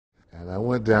And I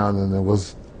went down and it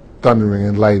was thundering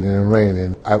and lightning and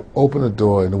raining. I opened the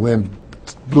door and the wind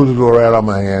blew the door right out of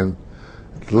my hand,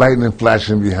 lightning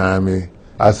flashing behind me.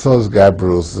 I saw this guy,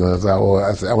 Bruce, and I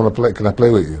said, I want to play, can I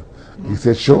play with you? He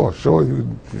said, sure,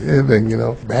 you, anything, you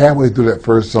know. Halfway through that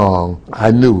first song, I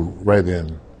knew right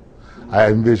then. I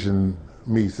envisioned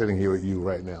me sitting here with you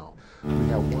right now. We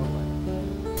have one life.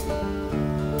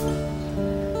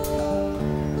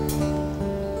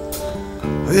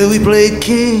 Well, we played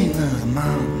King of the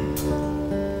Mountain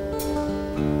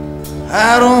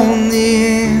out on the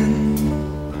end.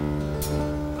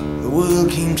 The world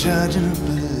came charging up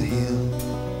the hill,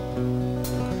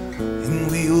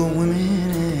 and we were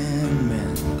women and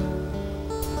men.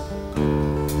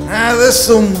 Now there's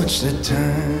so much that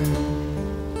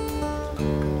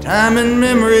time and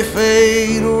memory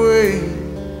fade away.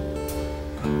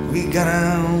 We got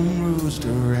our own roads to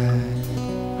ride,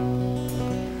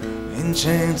 and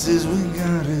chances we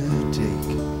gotta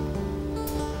take.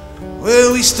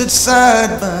 Well, we stood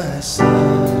side by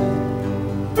side,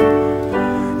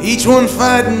 each one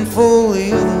fighting for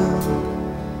the other,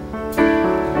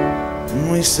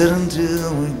 and we said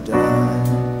until we died,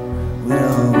 we'd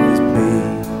always be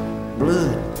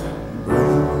blood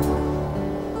brothers.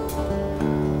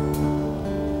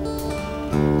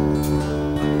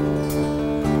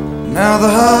 Now the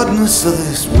hardness of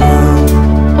this world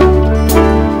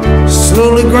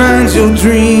slowly grinds your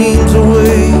dreams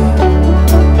away,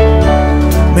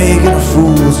 making a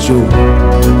fool's joke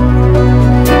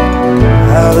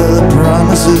out of the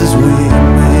promises we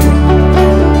made.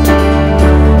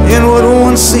 And what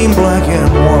once seemed black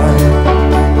and white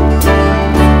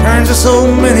turns to so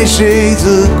many shades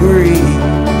of gray.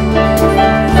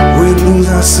 We lose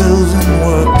ourselves in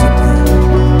work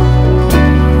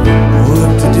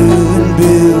to do and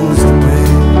bills to pay.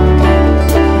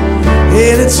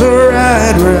 And it's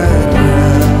alright, right,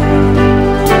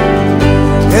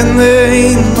 and there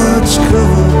ain't much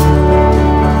cover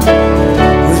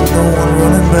with no one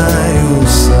running by your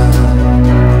side.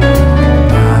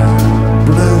 My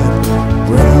blood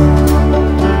brother.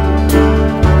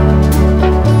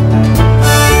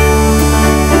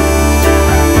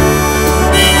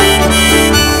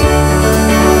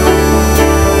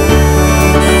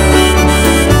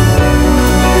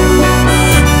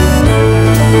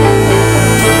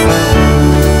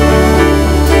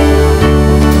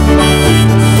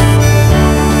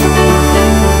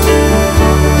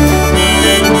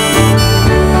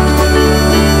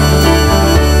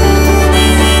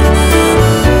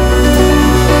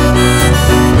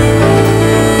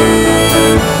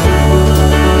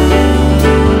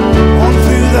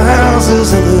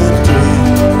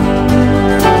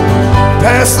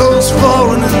 Past those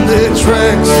falling in their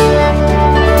tracks,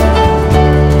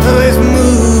 always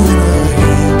moving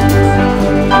ahead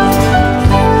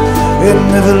and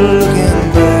never looking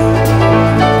back.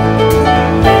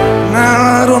 Now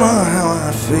I don't know how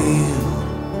I feel,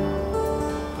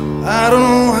 I don't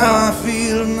know how I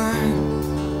feel tonight.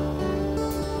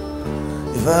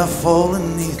 If I fall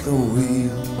beneath the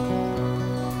wheel,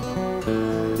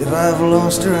 if I've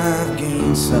lost or I've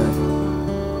gained sight,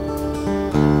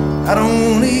 I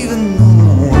don't even know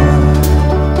why.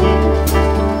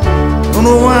 Don't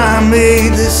know why I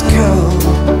made this call,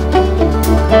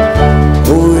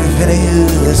 or if any of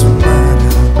this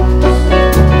matters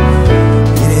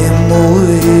anymore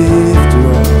after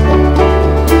all.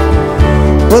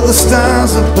 But the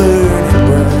stars are burning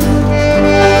bright,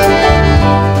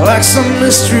 like some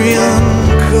mystery unknown.